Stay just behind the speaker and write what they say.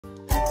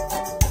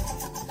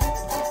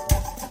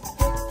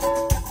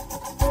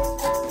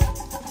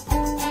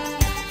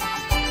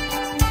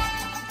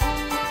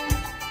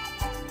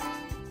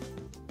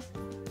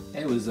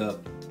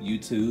up,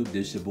 YouTube?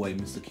 This your boy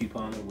Mr.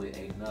 Couponer with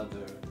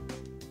another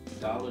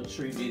Dollar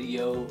Tree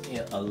video,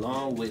 and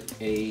along with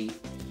a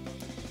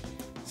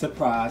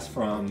surprise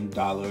from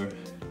Dollar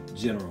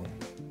General.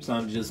 So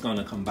I'm just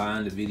gonna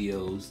combine the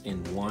videos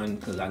in one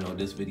because I know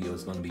this video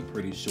is gonna be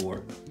pretty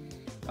short.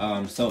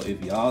 So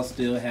if y'all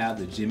still have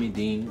the Jimmy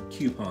Dean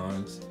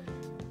coupons,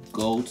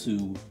 go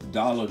to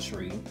Dollar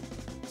Tree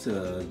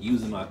to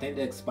use them. I think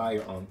they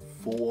expire on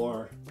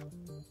 4/4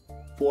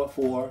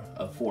 or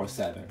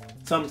 4/7,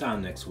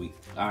 sometime next week.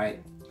 All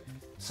right.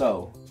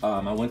 So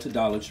I went to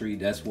Dollar Tree.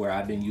 That's where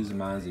I've been using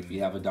mine. If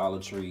you have a Dollar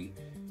Tree,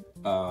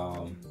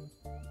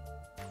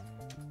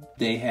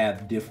 they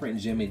have different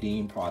Jimmy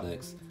Dean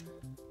products.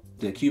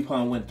 The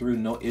coupon went through,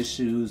 no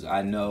issues.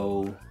 I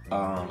know.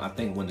 I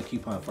think when the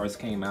coupon first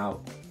came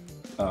out,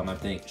 I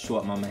think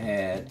Short Mama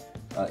had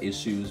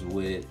issues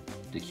with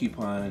the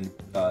coupon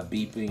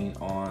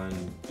beeping on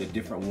the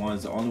different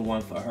ones. The only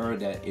one for her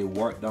that it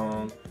worked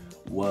on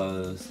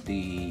was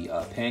the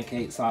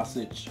pancake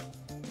sausage.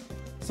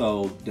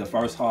 So the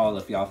first haul,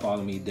 if y'all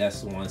follow me,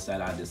 that's the ones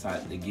that I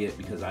decided to get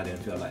because I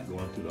didn't feel like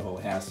going through the whole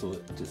hassle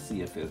to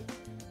see if it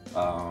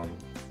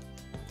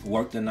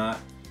worked or not.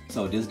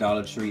 So this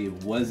Dollar Tree,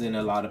 it wasn't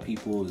a lot of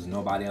people, there's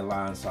nobody in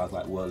line, so I was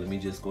like, well, let me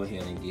just go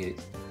ahead and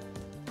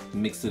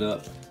mix it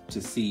up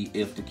to see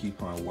if the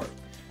coupon worked.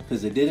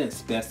 Because it didn't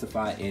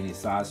specify any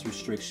size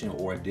restriction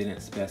or it didn't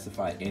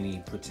specify any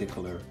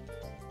particular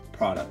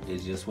product. It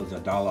just was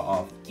 $1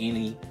 off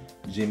any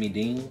Jimmy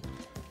Dean.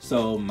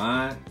 So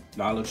my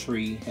Dollar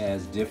Tree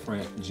has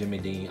different Jimmy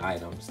Dean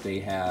items. They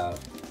have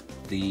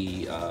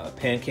the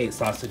pancake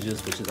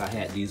sausages, which is, I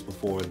had these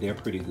before, they're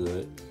pretty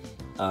good.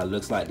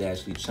 Looks like they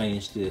actually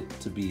changed it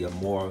to be a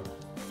more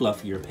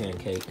fluffier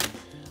pancake.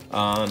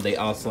 They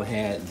also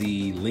had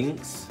the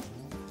links,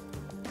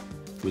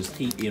 which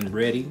keep in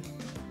ready.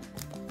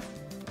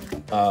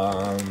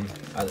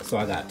 So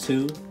I got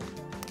 2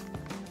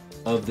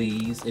 of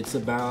these. It's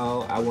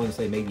about, I want to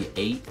say maybe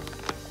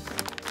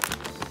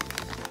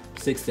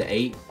 6 to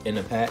 8 in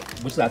a pack,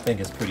 which I think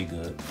is pretty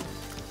good.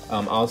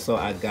 Also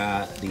I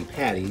got the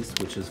patties,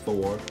 which is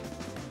 4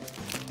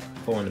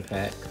 in the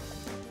pack.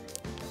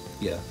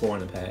 Yeah, 4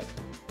 in the pack.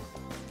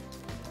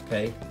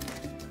 Okay.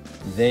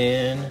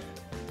 Then,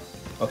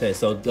 okay,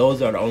 so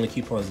those are the only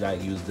coupons that I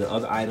used. The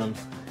other items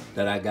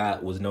that I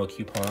got was no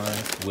coupon,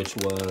 which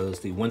was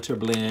the winter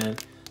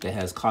blend that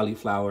has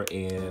cauliflower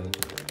and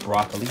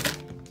broccoli.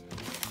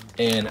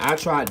 And I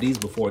tried these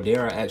before. They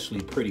are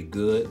actually pretty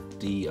good.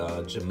 The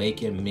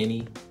Jamaican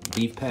mini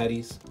beef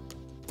patties,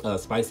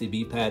 spicy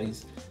beef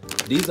patties.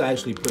 These are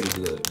actually pretty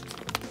good.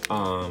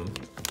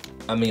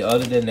 I mean,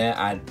 other than that,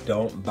 I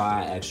don't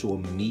buy actual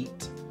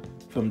meat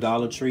from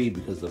Dollar Tree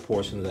because the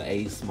portions are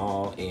A,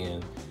 small,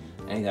 and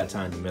I ain't got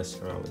time to mess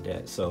around with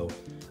that. So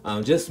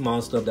just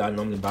small stuff that I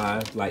normally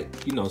buy, like,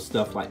 you know,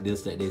 stuff like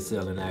this that they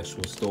sell in the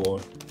actual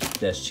store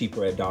that's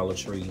cheaper at Dollar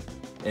Tree,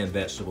 and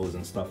vegetables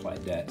and stuff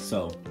like that.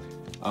 So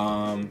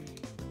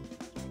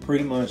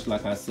pretty much,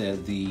 like I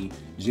said, the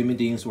Jimmy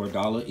Deans were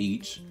 $1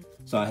 each.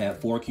 So I had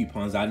 4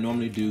 coupons. I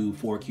normally do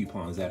 4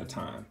 coupons at a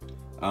time.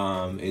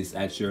 It's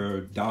at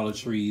your Dollar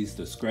Tree's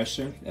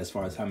discretion as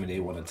far as how many they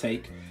want to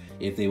take.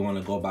 If they want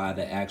to go by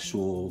the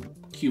actual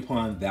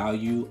coupon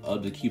value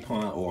of the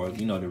coupon, or,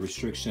 you know, the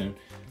restriction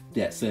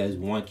that says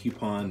 1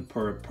 coupon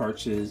per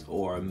purchase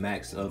or a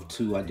max of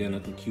 2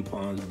 identical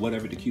coupons,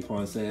 whatever the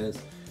coupon says,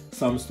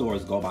 some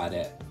stores go by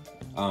that.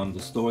 The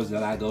stores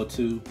that I go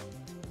to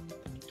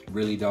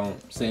really don't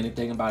say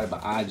anything about it,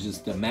 but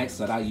the max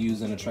that I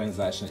use in a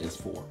transaction is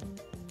 4.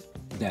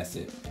 That's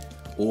it.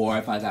 Or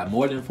if I got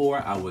more than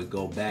 4, I would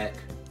go back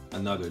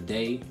another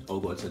day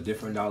or go to a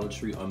different Dollar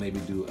Tree or maybe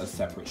do a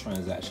separate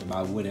transaction, but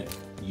I wouldn't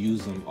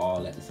use them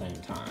all at the same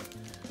time.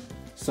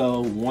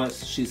 So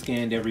once she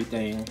scanned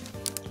everything,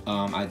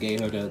 I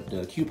gave her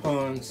the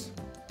coupons.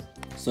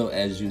 So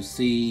as you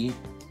see,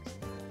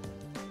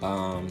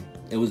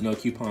 it was no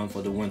coupon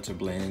for the winter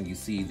blend. You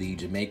see the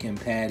Jamaican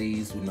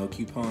patties with no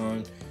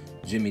coupon,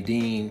 Jimmy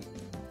Dean.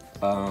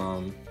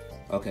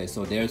 Okay,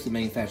 so there's the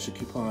manufacturer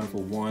coupon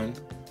for 1,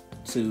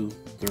 2,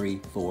 3,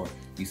 4.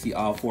 You see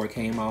all 4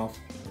 came off.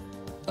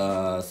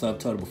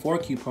 Subtotal before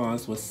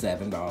coupons was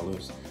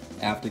 $7.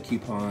 After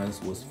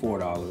coupons was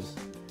 $4.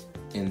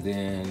 And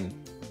then,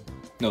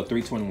 no,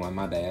 $3.21,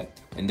 my bad.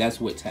 And that's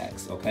with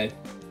tax, okay?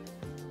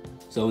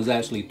 So it was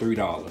actually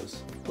 $3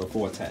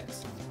 before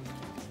tax.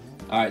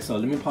 All right, so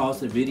let me pause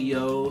the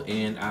video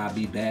and I'll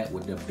be back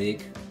with the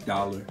big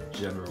Dollar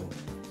General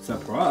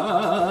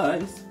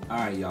surprise. All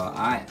right, y'all,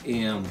 I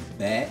am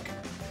back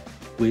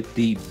with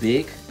the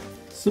big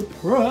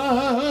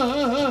surprise.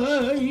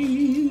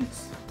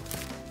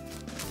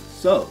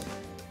 So,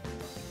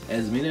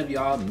 as many of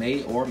y'all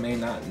may or may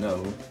not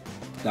know,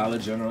 Dollar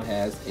General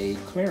has a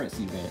clearance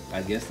event.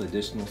 I guess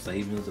additional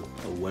savings or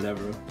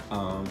whatever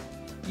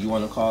you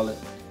want to call it.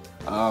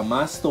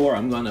 My store,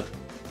 I'm gonna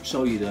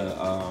show you the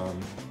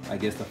I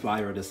guess the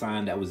flyer or the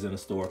sign that was in the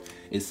store,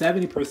 is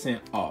 70%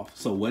 off.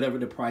 So whatever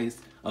the price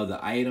of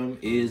the item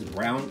is,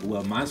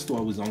 well, my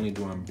store was only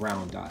doing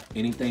brown dot.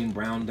 Anything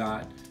brown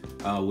dot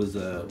was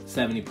a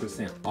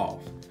 70%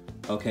 off.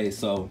 Okay,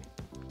 so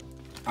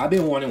I've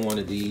been wanting one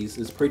of these.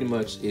 It's pretty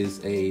much is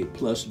a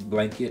plush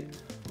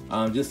blanket.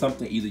 Just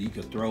something either you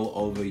could throw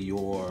over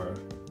your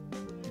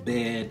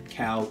bed,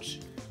 couch,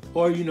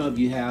 or you know, if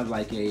you have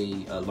like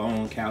a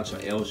long couch or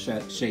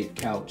L-shaped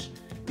couch,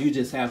 you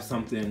just have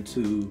something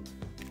to,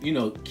 you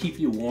know, keep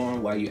you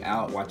warm while you're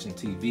out watching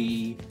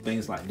TV,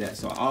 things like that.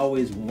 So I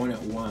always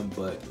wanted one,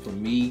 but for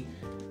me,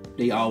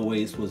 they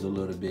always was a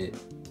little bit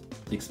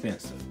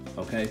expensive.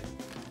 Okay,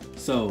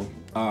 so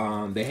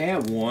they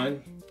had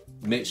one.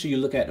 Make sure you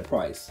look at the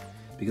price,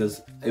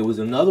 because it was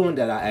another one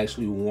that I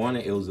actually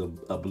wanted. It was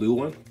a blue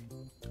one.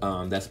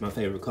 That's my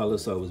favorite color,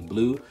 so it was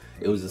blue.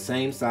 It was the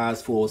same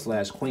size,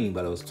 full/queen,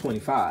 but it was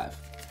 25.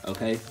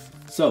 Okay,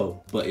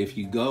 so but if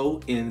you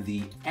go in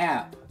the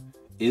app,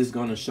 it's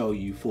gonna show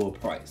you full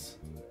price.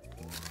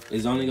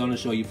 It's only gonna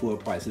show you full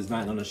price. It's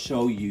not gonna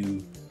show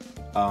you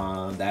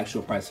the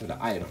actual price of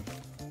the item.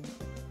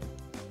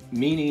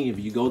 Meaning, if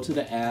you go to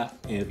the app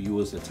and if you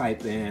was to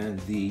type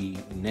in the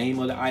name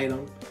of the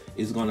item,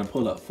 it's gonna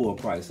pull up full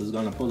price. It's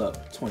gonna pull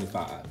up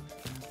 25.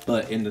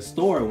 But in the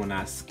store, when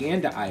I scan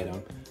the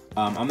item,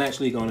 I'm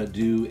actually gonna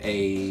do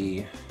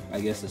I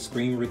guess a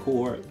screen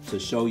record to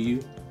show you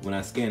when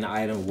I scan the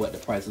item what the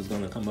price is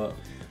gonna come up.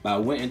 But I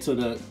went into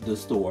the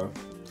store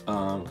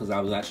because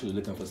I was actually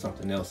looking for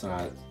something else, and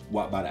I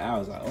walked by the aisle. I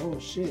was like, oh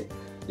shit,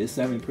 this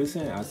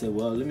 70%. I said,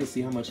 well, let me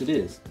see how much it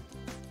is.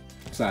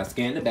 So I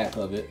scanned the back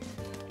of it,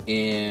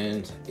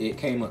 and it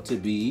came up to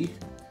be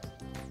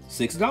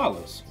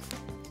 $6.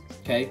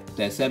 Okay,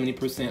 that's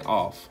 70%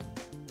 off.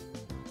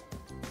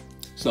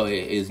 So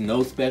it is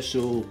no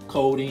special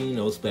coding,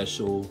 no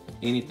special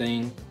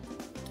anything.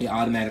 It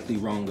automatically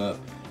rung up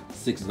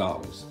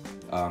 $6.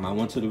 I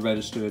went to the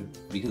register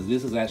because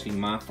this is actually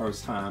my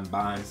first time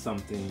buying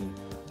something,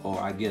 or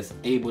I guess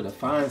able to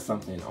find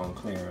something on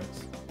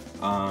clearance.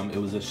 It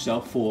was a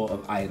shelf full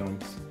of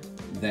items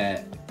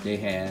that they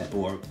had,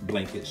 or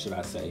blankets should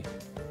I say.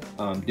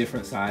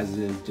 Different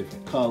sizes,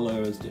 different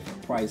colors,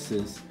 different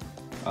prices.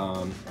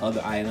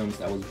 Other items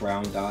that was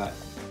brown dot.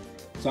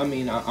 So I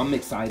mean, I'm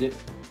excited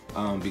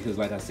because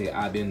like I said,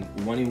 I've been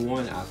wanting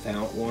one. I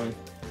found one,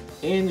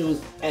 and it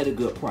was at a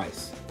good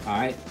price. All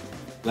right,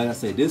 like I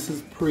said, this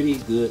is pretty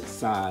good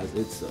size.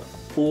 It's a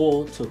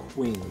full to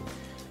queen,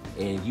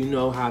 and you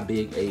know how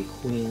big a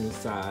queen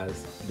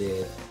size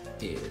bed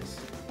is.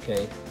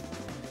 Okay,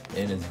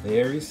 and it's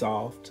very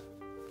soft.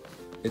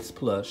 It's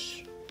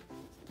plush,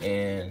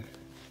 and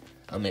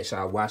I'll make sure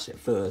I wash it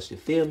first, you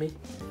feel me?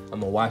 I'm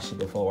gonna wash it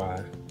before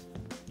I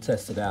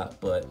test it out,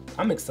 but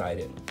I'm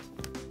excited.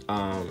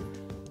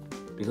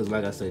 Because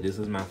like I said, this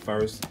is my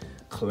first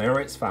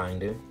clearance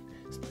finding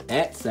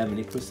at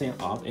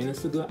 70% off, and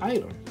it's a good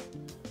item.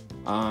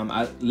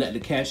 I let the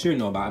cashier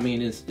know about it. I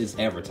mean, it's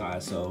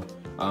advertised, so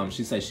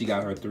she said she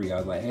got her 3. I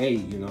was like, hey,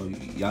 you know,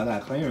 y'all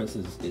got clearance,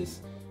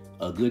 is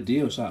a good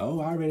deal. She's like,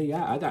 oh,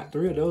 I got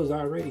 3 of those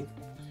already.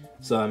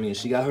 So I mean,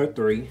 she got her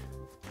 3.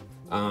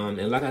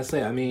 And like I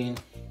said, I mean,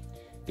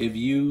 if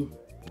you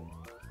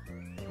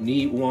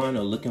need one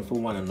or looking for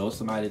one, or know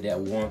somebody that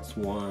wants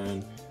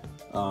one,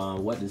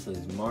 what this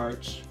is,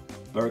 March,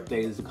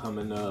 birthdays are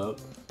coming up,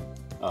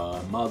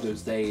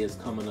 Mother's Day is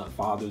coming up,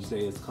 Father's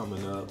Day is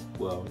coming up.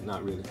 Well,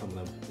 not really coming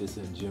up, it's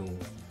in June.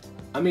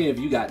 I mean, if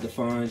you got the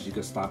funds, you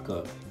can stock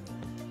up.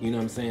 You know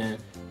what I'm saying?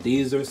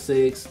 These are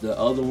 6. The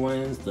other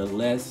ones, the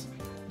less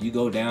you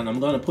go down. I'm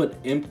gonna put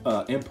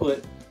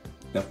input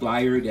the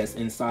flyer that's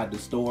inside the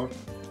store,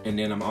 and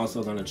then I'm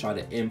also gonna try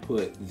to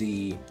input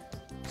the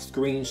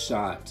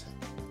screenshot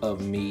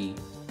of me,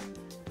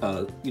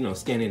 you know,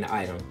 scanning the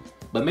item.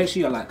 But make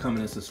sure you like, comment,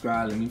 and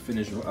subscribe. Let me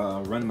finish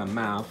running my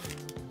mouth.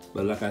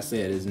 But like I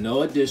said, there's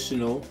no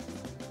additional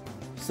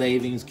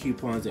savings,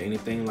 coupons, or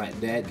anything like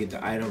that. Get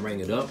the item,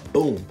 ring it up,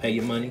 boom, pay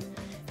your money,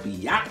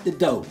 be out the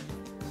door.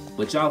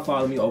 But y'all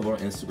follow me over on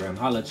Instagram.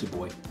 Holla at your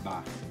boy.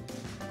 Bye.